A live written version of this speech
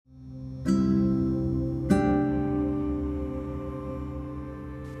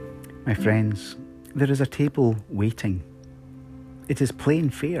My friends, there is a table waiting. It is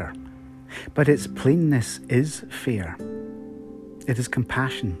plain fare, but its plainness is fair. It is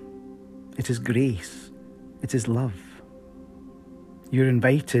compassion. It is grace. It is love. You're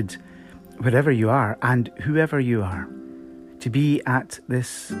invited, wherever you are and whoever you are, to be at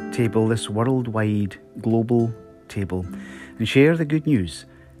this table, this worldwide, global table, and share the good news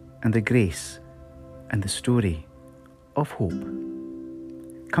and the grace and the story of hope.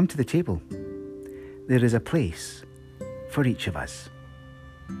 Come to the table. There is a place for each of us.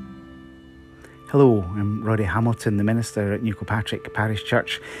 Hello, I'm Roddy Hamilton, the minister at New Kilpatrick Parish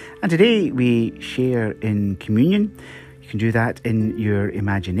Church, and today we share in communion. You can do that in your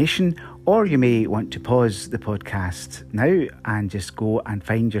imagination, or you may want to pause the podcast now and just go and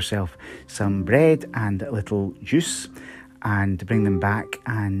find yourself some bread and a little juice and bring them back,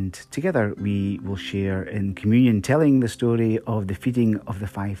 and together we will share in communion, telling the story of the feeding of the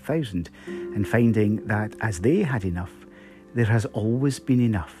 5,000 and finding that as they had enough, there has always been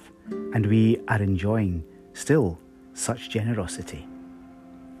enough, and we are enjoying still such generosity.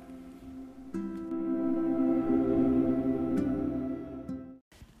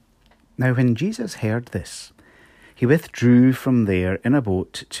 Now when Jesus heard this, he withdrew from there in a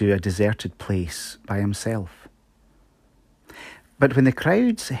boat to a deserted place by himself. But when the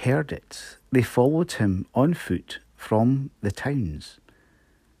crowds heard it, they followed him on foot from the towns.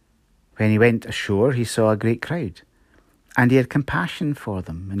 When he went ashore, he saw a great crowd, and he had compassion for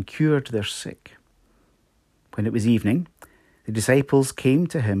them and cured their sick. When it was evening, the disciples came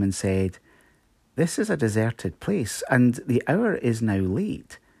to him and said, "This is a deserted place, and the hour is now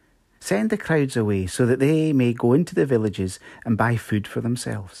late. Send the crowds away so that they may go into the villages and buy food for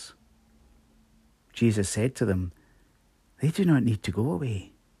themselves." Jesus said to them, "They do not need to go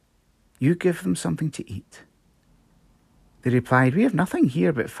away. You give them something to eat." They replied, "We have nothing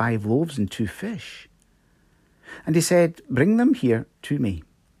here but 5 loaves and 2 fish. And he said, "Bring them here to me."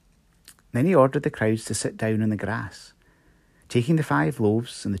 Then he ordered the crowds to sit down on the grass. Taking the 5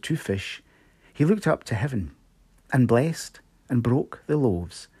 loaves and the 2 fish, he looked up to heaven and blessed and broke the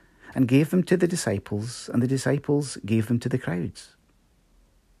loaves and gave them to the disciples, and the disciples gave them to the crowds.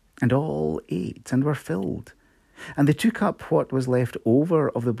 And all ate and were filled, and they took up what was left over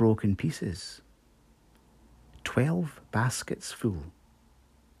of the broken pieces, 12 baskets full.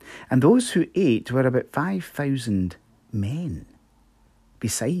 And those who ate were about 5,000 men,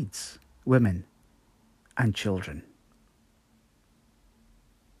 besides women and children.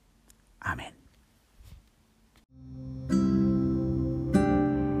 Amen.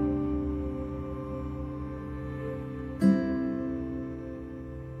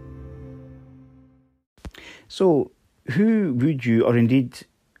 So, who would you, or indeed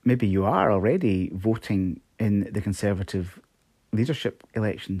maybe you are already voting in the Conservative leadership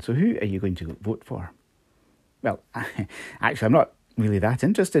election, so who are you going to vote for? Well, actually I'm not really that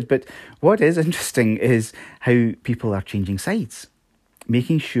interested, but what is interesting is how people are changing sides,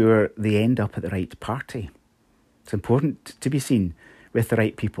 making sure they end up at the right party. It's important to be seen with the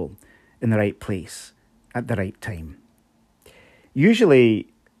right people, in the right place, at the right time. Usually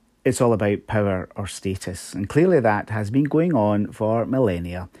it's all about power or status, and clearly that has been going on for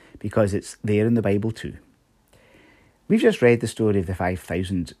millennia because it's there in the Bible too. We've just read the story of the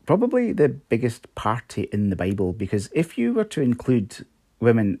 5,000, probably the biggest party in the Bible, because if you were to include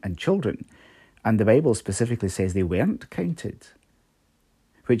women and children, and the Bible specifically says they weren't counted,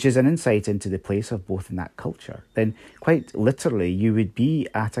 which is an insight into the place of both in that culture, then quite literally you would be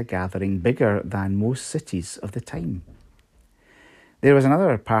at a gathering bigger than most cities of the time. There was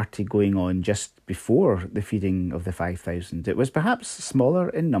another party going on just before the feeding of the 5,000. It was perhaps smaller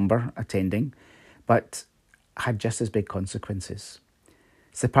in number attending, but had just as big consequences.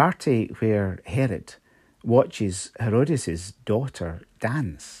 It's the party where Herod watches Herodias' daughter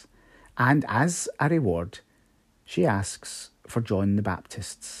dance, and as a reward, she asks for John the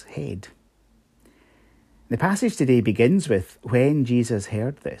Baptist's head. The passage today begins with when Jesus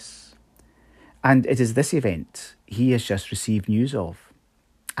heard this. And it is this event he has just received news of.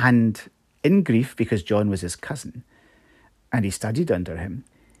 And in grief, because John was his cousin, and he studied under him,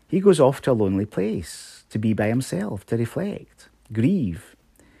 he goes off to a lonely place to be by himself, to reflect, grieve.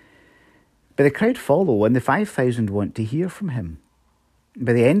 But the crowd follow, and the 5,000 want to hear from him.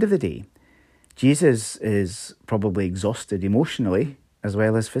 By the end of the day, Jesus is probably exhausted emotionally as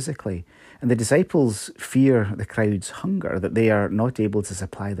well as physically, and the disciples fear the crowd's hunger, that they are not able to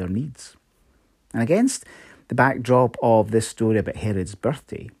supply their needs. And against the backdrop of this story about Herod's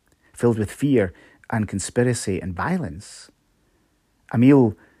birthday, filled with fear and conspiracy and violence, a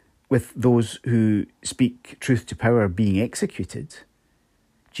meal with those who speak truth to power being executed,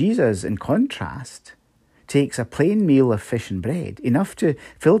 Jesus, in contrast, takes a plain meal of fish and bread, enough to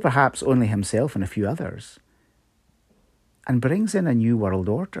fill perhaps only himself and a few others, and brings in a new world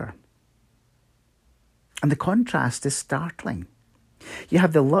order. And the contrast is startling. You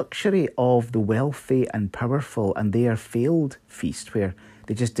have the luxury of the wealthy and powerful and their failed feast where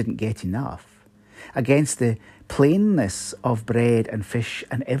they just didn't get enough, against the plainness of bread and fish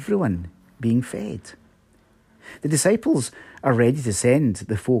and everyone being fed. The disciples are ready to send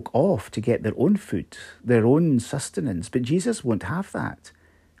the folk off to get their own food, their own sustenance, but Jesus won't have that.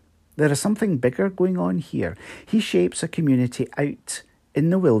 There is something bigger going on here. He shapes a community out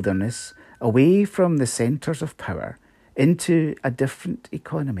in the wilderness, away from the centres of power, into a different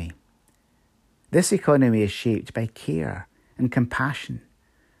economy. This economy is shaped by care and compassion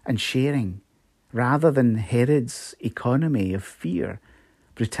and sharing, rather than Herod's economy of fear,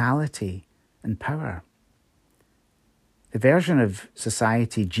 brutality, and power. The version of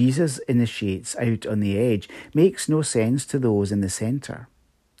society Jesus initiates out on the edge makes no sense to those in the centre,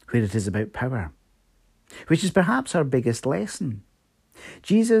 where it is about power, which is perhaps our biggest lesson.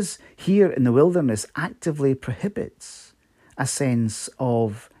 Jesus, here in the wilderness, actively prohibits a sense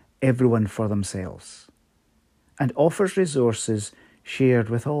of everyone for themselves and offers resources shared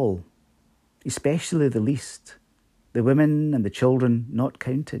with all, especially the least, the women and the children not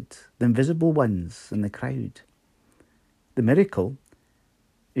counted, the invisible ones in the crowd. The miracle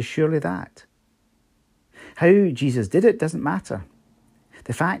is surely that. How Jesus did it doesn't matter.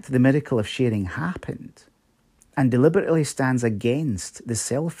 The fact the miracle of sharing happened and deliberately stands against the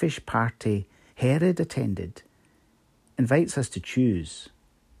selfish party Herod attended invites us to choose.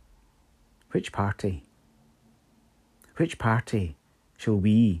 Which party? Which party shall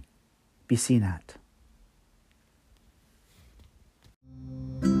we be seen at?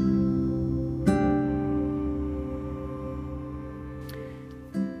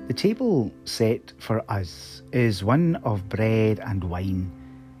 The table set for us is one of bread and wine,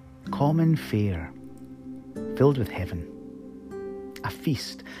 common fare, filled with heaven. A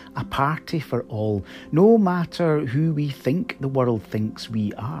feast, a party for all, no matter who we think the world thinks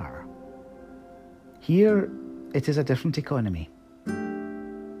we are. Here, it is a different economy.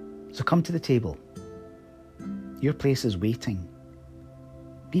 So come to the table. Your place is waiting.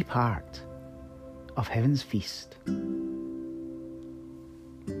 Be part of heaven's feast.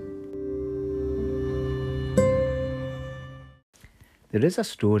 There is a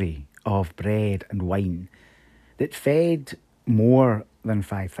story of bread and wine that fed more than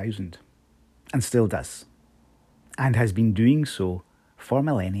 5,000 and still does, and has been doing so for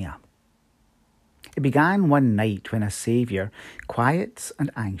millennia. It began one night when a Saviour, quiet and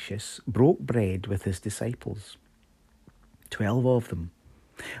anxious, broke bread with his disciples. 12 of them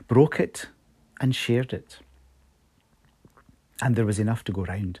broke it and shared it, and there was enough to go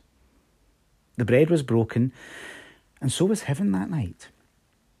round. The bread was broken, and so was heaven that night,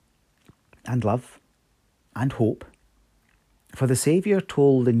 and love, and hope. For the Saviour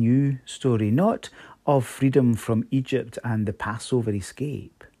told a new story, not of freedom from Egypt and the Passover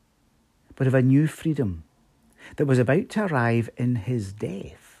escape, but of a new freedom that was about to arrive in his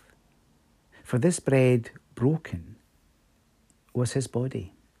death. For this bread broken was his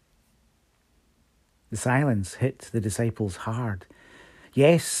body. The silence hit the disciples hard.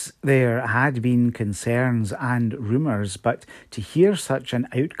 Yes, there had been concerns and rumours, but to hear such an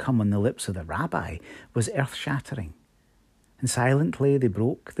outcome on the lips of the rabbi was earth-shattering. And silently they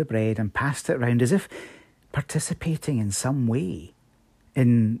broke the bread and passed it round as if participating in some way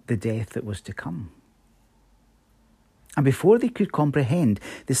in the death that was to come. And before they could comprehend,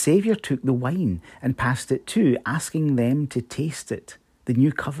 the Saviour took the wine and passed it too, asking them to taste it, the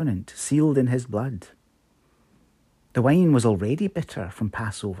new covenant sealed in his blood. The wine was already bitter from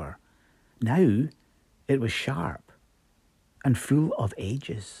Passover. Now it was sharp and full of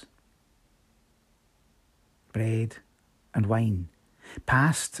edges. Bread and wine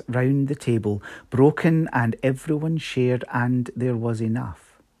passed round the table, broken, and everyone shared, and there was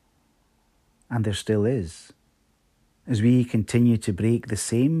enough. And there still is. As we continue to break the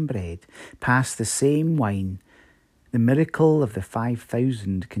same bread, pass the same wine, the miracle of the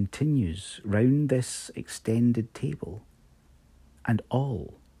 5,000 continues round this extended table, and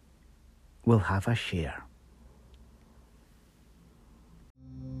all will have a share.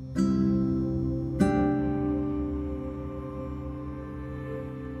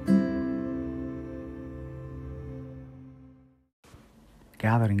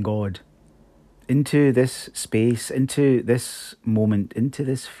 Gathering God into this space, into this moment, into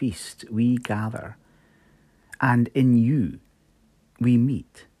this feast, we gather. And in you, we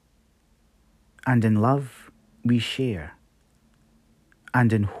meet. And in love, we share.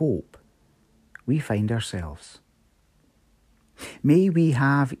 and in hope we find ourselves. May we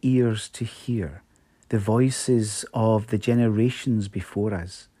have ears to hear the voices of the generations before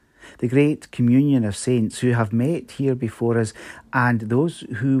us, the great communion of saints who have met here before us, and those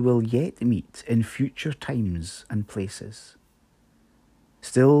who will yet meet in future times and places.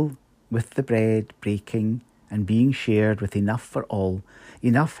 Still with the bread breaking and being shared with enough for all,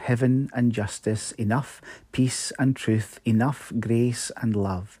 enough heaven and justice, enough peace and truth, enough grace and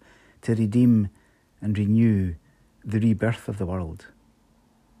love to redeem and renew the rebirth of the world.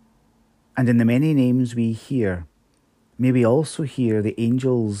 And in the many names we hear, may we also hear the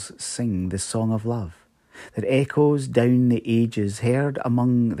angels sing the song of love that echoes down the ages, heard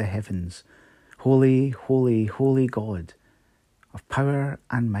among the heavens. Holy, holy, holy God, of power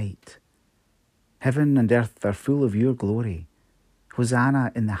and might. Heaven and earth are full of your glory.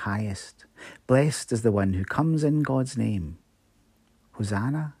 Hosanna in the highest. Blessed is the one who comes in God's name.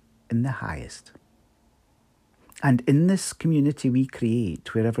 Hosanna in the highest. And in this community we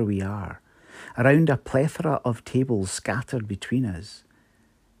create wherever we are, around a plethora of tables scattered between us,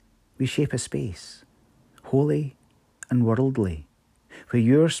 we shape a space, holy and worldly, where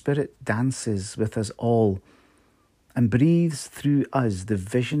your Spirit dances with us all and breathes through us the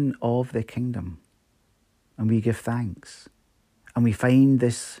vision of the kingdom. And we give thanks, and we find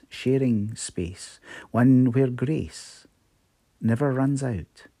this sharing space, one where grace never runs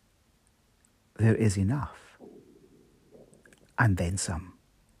out. There is enough, and then some.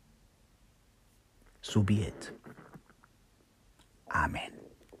 So be it. Amen.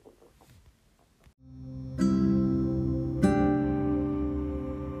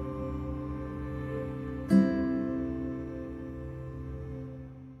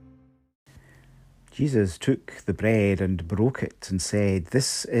 Jesus took the bread and broke it and said,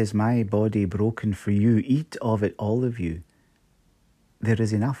 "This is my body broken for you. Eat of it, all of you. There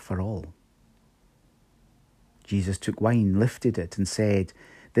is enough for all." Jesus took wine, lifted it, and said,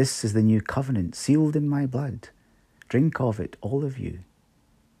 "This is the new covenant, sealed in my blood. Drink of it, all of you.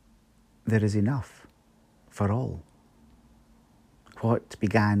 There is enough for all." What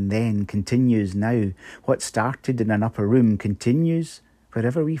began then continues now. What started in an upper room continues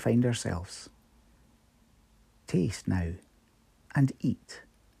wherever we find ourselves. Taste now and eat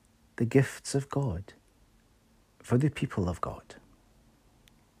the gifts of God for the people of God.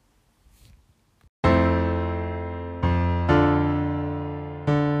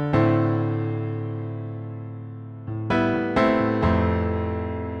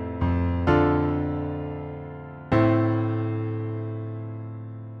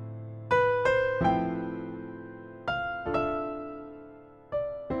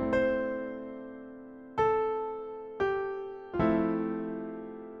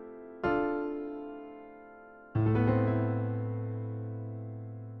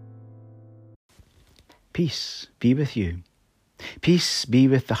 Peace be with you. Peace be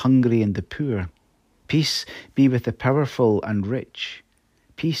with the hungry and the poor. Peace be with the powerful and rich.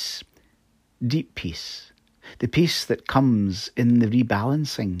 Peace, deep peace, the peace that comes in the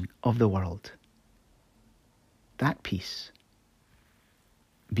rebalancing of the world. That peace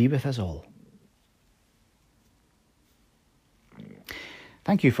be with us all.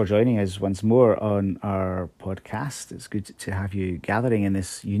 Thank you for joining us once more on our podcast. It's good to have you gathering in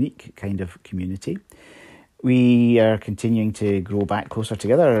this unique kind of community. We are continuing to grow back closer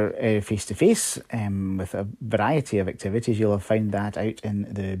together face-to-face with a variety of activities. You'll have found that out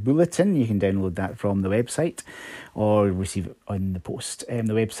in the bulletin. You can download that from the website or receive it on the post. The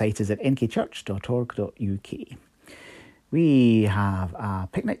website is at nkchurch.org.uk. We have a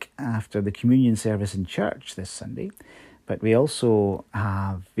picnic after the communion service in church this Sunday. But we also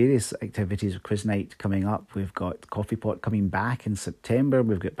have various activities of quiz night coming up. We've got Coffee Pot coming back in September.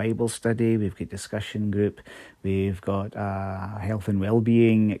 We've got Bible study. We've got discussion group. We've got health and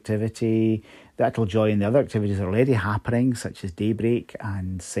well-being activity. That'll join the other activities that are already happening, such as Daybreak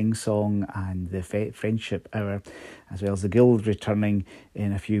and Sing Song and the Friendship Hour, as well as the Guild returning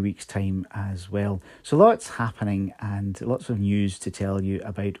in a few weeks' time as well. So lots happening and lots of news to tell you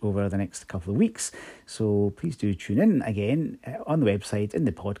about over the next couple of weeks. So please do tune in again on the website, in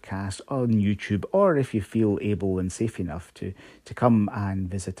the podcast, on YouTube, or if you feel able and safe enough to come and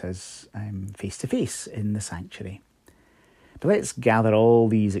visit us face-to-face in the sanctuary. But let's gather all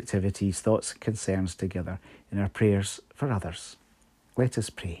these activities, thoughts and concerns together in our prayers for others. Let us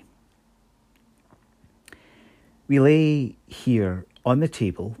pray. We lay here on the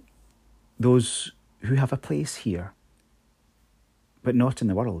table those who have a place here, but not in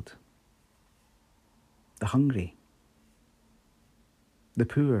the world. The hungry, the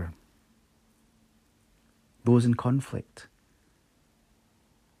poor, those in conflict,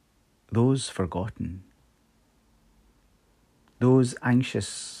 those forgotten, those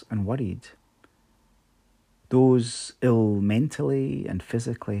anxious and worried, those ill mentally and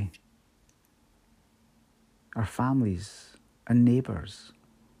physically, our families and neighbours.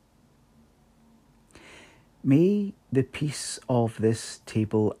 May the peace of this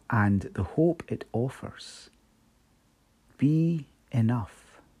table and the hope it offers be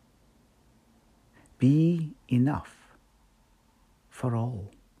enough. Be enough for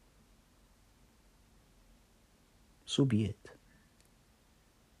all. So be it.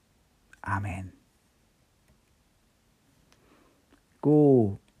 Amen.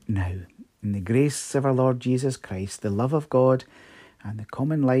 Go now in the grace of our Lord Jesus Christ, the love of God, and the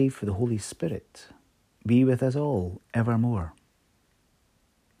common life of the Holy Spirit be with us all evermore.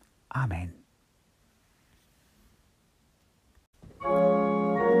 Amen.